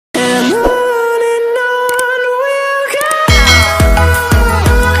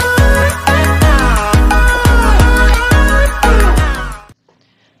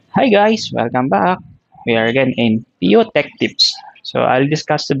Hi guys, welcome back. We are again in PO Tech Tips. So I'll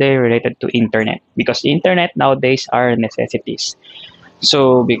discuss today related to internet because internet nowadays are necessities.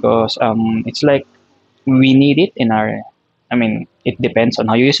 So because it's like we need it in our, it depends on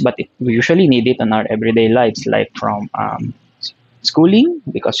how you use, but we usually need it in our everyday lives, like from schooling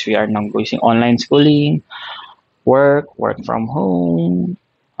because we are now using online schooling, work from home,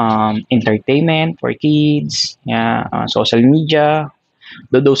 entertainment for kids, yeah, social media,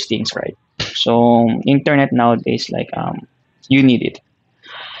 those things, right? So internet nowadays, like you need it.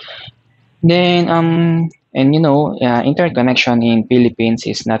 Then and internet connection in Philippines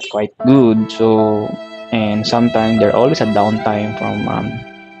is not quite good. So and sometimes there always a downtime from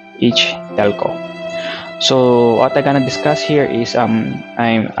each telco. So what I gonna discuss here is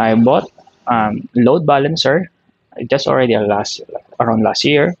I bought load balancer just already around last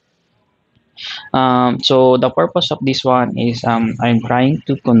year. So the purpose of this one is I'm trying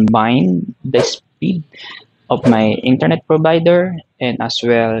to combine the speed of my internet provider and as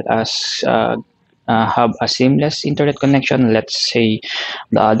well as have a seamless internet connection. Let's say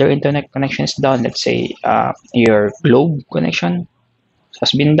the other internet connection is down. Let's say your Globe connection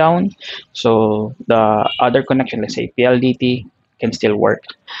has been down. So the other connection, let's say PLDT, can still work.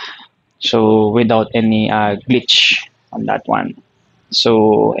 So without any glitch on that one.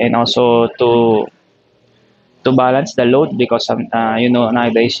 So and also to balance the load because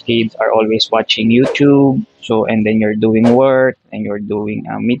nowadays kids are always watching YouTube. So and then you're doing work and you're doing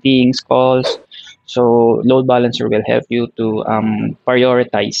meetings, calls. So load balancer will help you to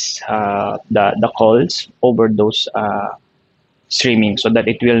prioritize the calls over those streaming so that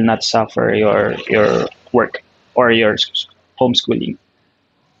it will not suffer your work or your homeschooling.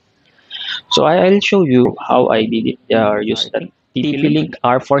 So I'll show you how I did it. Use the TP-Link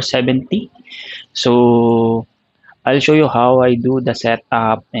R470. So I'll show you how I do the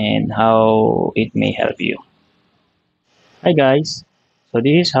setup and how it may help you. Hi guys, so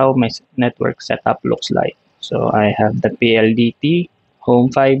this is how my network setup looks like. So I have the PLDT,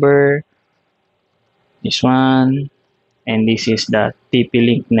 home fiber, this one, and this is the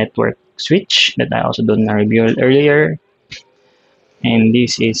TP-Link network switch that I also done a review earlier. And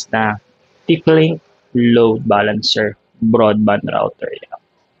this is the TP-Link load balancer broadband router. Yeah.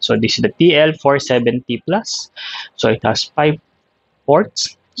 So this is the TL-470 plus. So it has 5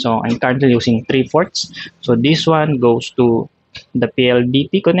 ports. So I'm currently using 3 ports. So this one goes to the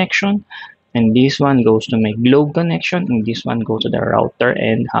PLDT connection, and this one goes to my Globe connection, and this one goes to the router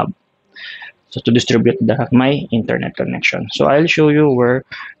and hub. So to distribute my internet connection. So I'll show you where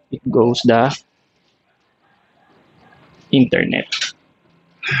it goes the internet.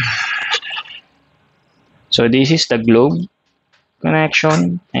 So this is the Globe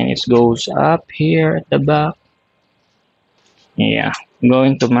connection, and it goes up here at the back. Yeah,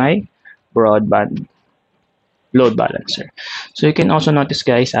 going to my broadband load balancer. So you can also notice,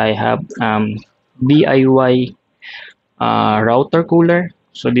 guys, I have DIY router cooler.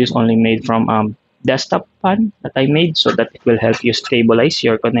 So this is only made from desktop fan that I made so that it will help you stabilize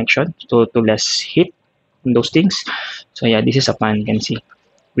your connection to less heat and those things. So yeah, this is a fan you can see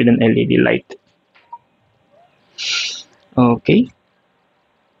with an LED light. Okay,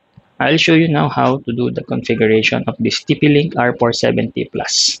 I'll show you now how to do the configuration of this TP-Link R470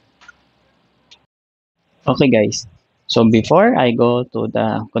 Plus. Okay guys, so before I go to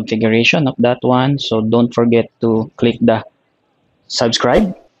the configuration of that one, so don't forget to click the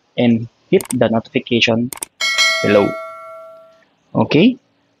subscribe and hit the notification below. Okay,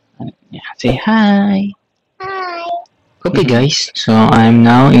 yeah, say hi. Okay guys, so I'm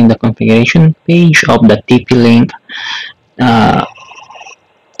now in the configuration page of the TP-Link uh,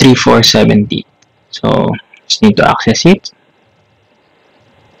 3470. So just need to access it.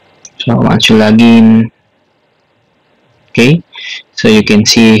 So once you log in, okay, so you can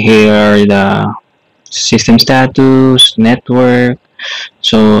see here the system status, network.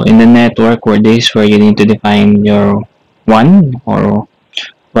 So in the network, where this where you need to define your one or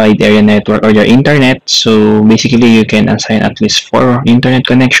wide area network or your internet. So basically you can assign at least 4 internet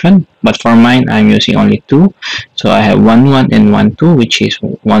connection, but for mine I'm using only 2. So I have 1.1 and 1.2, which is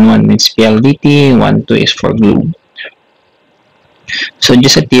 1.1 is PLDT, 1.2 is for Globe. So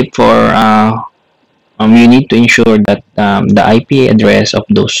just a tip for you need to ensure that the IP address of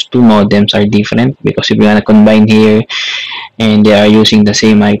those two modems are different, because if you want to combine here and they are using the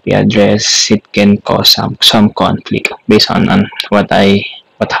same IP address, it can cause some conflict based on what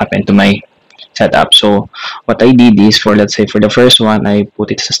happened to my setup. So what I did is, for let's say for the first one, I put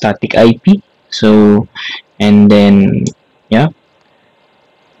it as a static IP. So and then yeah,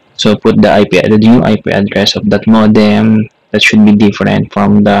 so put the new IP address of that modem, that should be different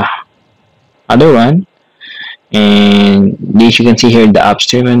from the other one. And this, you can see here the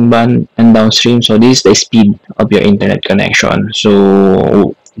upstream and downstream. So this is the speed of your internet connection.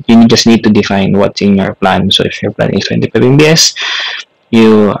 So you just need to define what's in your plan. So if your plan is 25 mbps,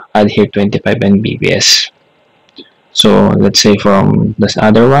 you add here 25 mbps. So let's say from this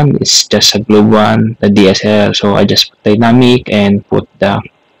other one, it's just a globe one, the DSL. So I just put dynamic and put the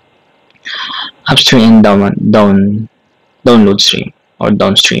upstream and download stream or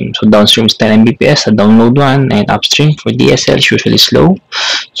downstream. So downstream is 10 mbps, the download one, and upstream for DSL is usually slow,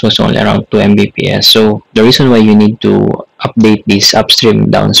 so it's only around 2 mbps. So the reason why you need to update this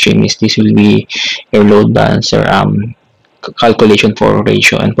upstream downstream is this will be your load balancer calculation for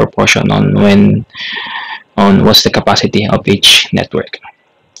ratio and proportion on what's the capacity of each network.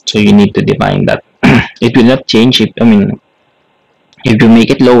 So you need to define that. It will not change if you make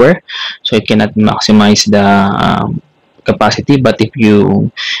it lower, so it cannot maximize the capacity, but if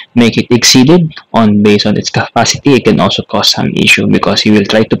you make it exceeded on based on its capacity, it can also cause some issue because you will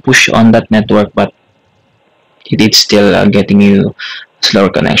try to push on that network, but it's still getting you slower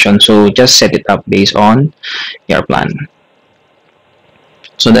connection. So just set it up based on your plan.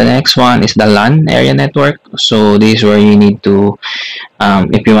 So the next one is the LAN area network. So this is where you need to,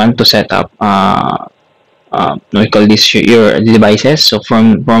 if you want to set up, we call this your devices. So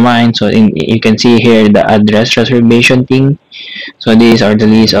from mine, so you can see here the address reservation thing. So these are the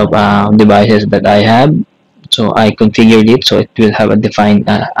list of devices that I have. So I configured it so it will have a defined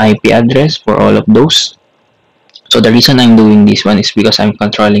IP address for all of those. So the reason I'm doing this one is because I'm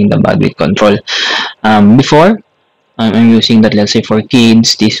controlling the bandwidth control. Before, I'm using that, let's say for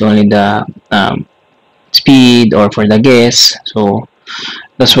kids, this is only the speed, or for the guests. So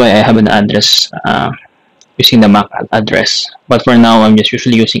that's why I have an address using the MAC address. But for now, I'm just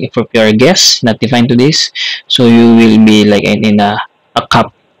usually using it for pure guests, not defined to this. So you will be like in a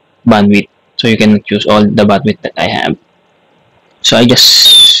cap bandwidth. So you can choose all the bandwidth that I have. So I just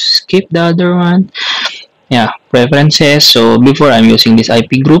skip the other one. Yeah, preferences. So before, I'm using this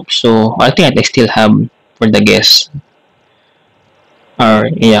IP group. So I think I still have for the guests, or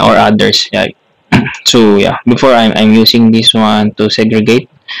others. Yeah. So yeah, before I'm using this one to segregate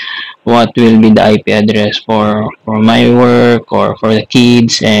what will be the IP address for my work, or for the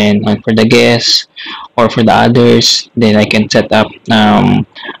kids, and for the guests, or for the others. Then I can set up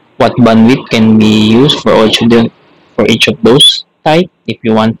what bandwidth can be used for each of those type if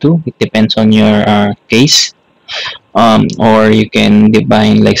you want to. It depends on your case. Or you can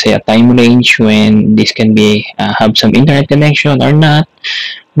define, like, say, a time range when this can be have some internet connection or not.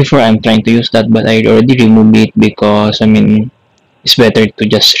 Before, I'm trying to use that, but I already removed it because it's better to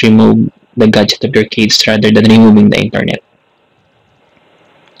just remove the gadget of your kids rather than removing the internet.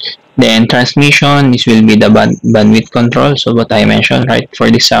 Then transmission, this will be the bandwidth control. So what I mentioned, right, for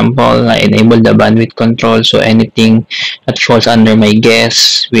this sample, I enable the bandwidth control. So anything that falls under my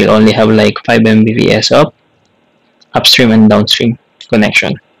guess will only have like 5 mbps of upstream and downstream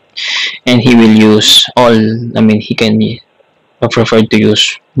connection. And he will use all, he can prefer to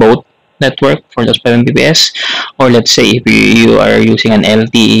use both network for those 5 mbps. Or let's say if you are using an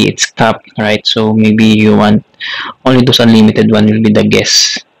LTE, it's capped, right? So maybe you want only those unlimited one will be the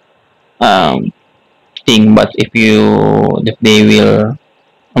guess thing. But if they will,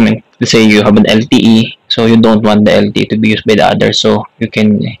 let's say you have an LTE, so you don't want the LTE to be used by the others, so you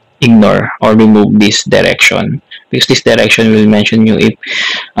can ignore or remove this direction, because this direction will mention you if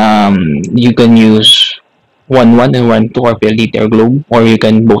you can use 1.1 and 1.2 or PLDT or globe, or you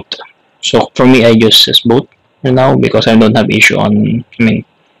can both. So for me, I use both for now because I don't have issue on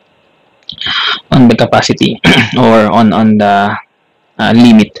on the capacity or on the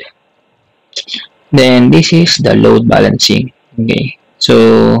limit. Then this is the load balancing. Okay,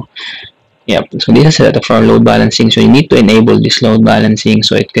 so yeah, so this is set up for load balancing. So you need to enable this load balancing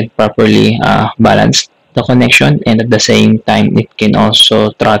so it can properly balance the connection, and at the same time it can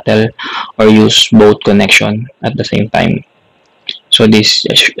also throttle or use both connection at the same time. So this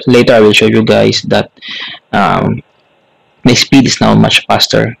later I will show you guys that the speed is now much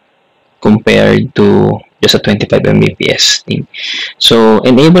faster compared to just a 25 mbps thing. So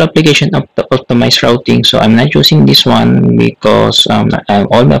enable application optimized routing. So I'm not using this one because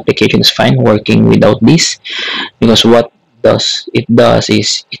all my application is fine working without this, because what it does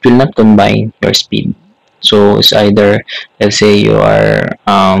is it will not combine your speed. So it's either, let's say you are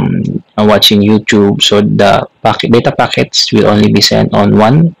watching YouTube, so the data packets will only be sent on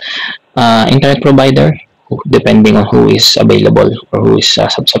one internet provider, depending on who is available or who is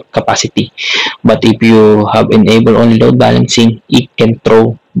sub capacity. But if you have enabled only load balancing, it can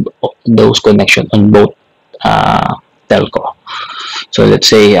throw those connections on both telco. So let's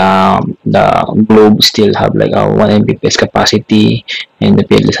say the Globe still have like a 1 Mbps capacity and the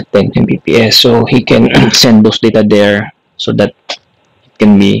PL is at 10 Mbps. So he can send those data there so that it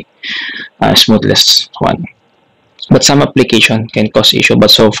can be smoothless one. But some application can cause issue.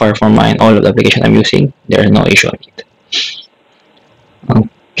 But so far for mine, all of the application I'm using, there is no issue on it.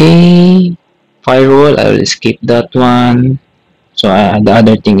 Okay, firewall, I will skip that one. So the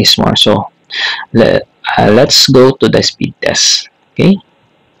other thing is more. So let's go to the speed test. Okay.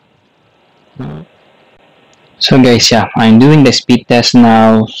 So guys, yeah, I'm doing the speed test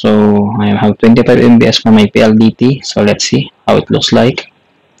now. So I have 25 Mbps for my PLDT. So let's see how it looks like.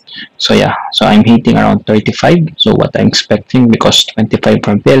 So yeah, so I'm hitting around 35. So what I'm expecting, because 25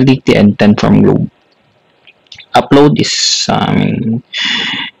 from PLDT and 10 from Globe. Upload is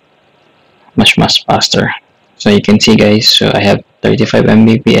much faster. So you can see guys, so I have 35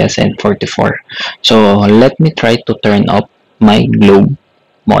 Mbps and 44. So let me try to turn up my Globe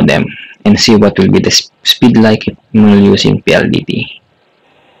modem and see what will be the speed like if I'm using PLDT.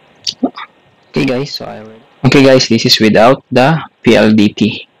 Okay guys, okay guys, this is without the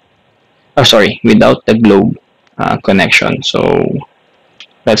PLDT. Oh sorry, without the Globe connection. So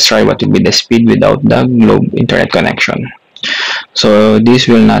let's try what will be the speed without the Globe internet connection. So this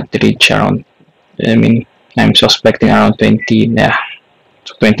will not reach around, I'm suspecting around 20, yeah,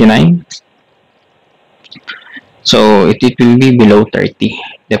 29. So it will be below 30,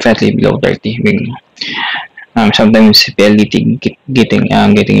 definitely below 30. Sometimes PLDT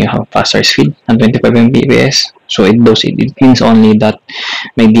getting you a faster speed than 25 Mbps. So it means only that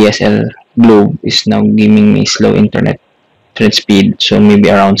my DSL Globe is now giving me slow internet speed, so maybe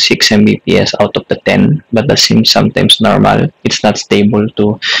around 6 Mbps out of the 10, but that seems sometimes normal. It's not stable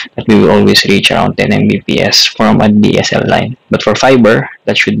to that we will always reach around 10 Mbps from a DSL line. But for fiber,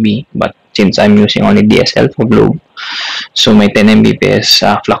 that should be, but since I'm using only DSL for Globe, so my 10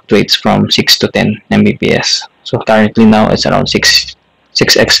 Mbps fluctuates from 6 to 10 Mbps. So currently now it's around 6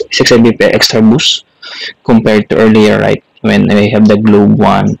 Mbps extra boost compared to earlier, right? When I have the Globe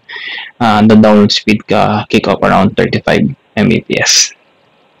one, the download speed kick up around 35 Mbps.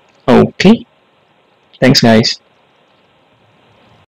 Okay, thanks guys.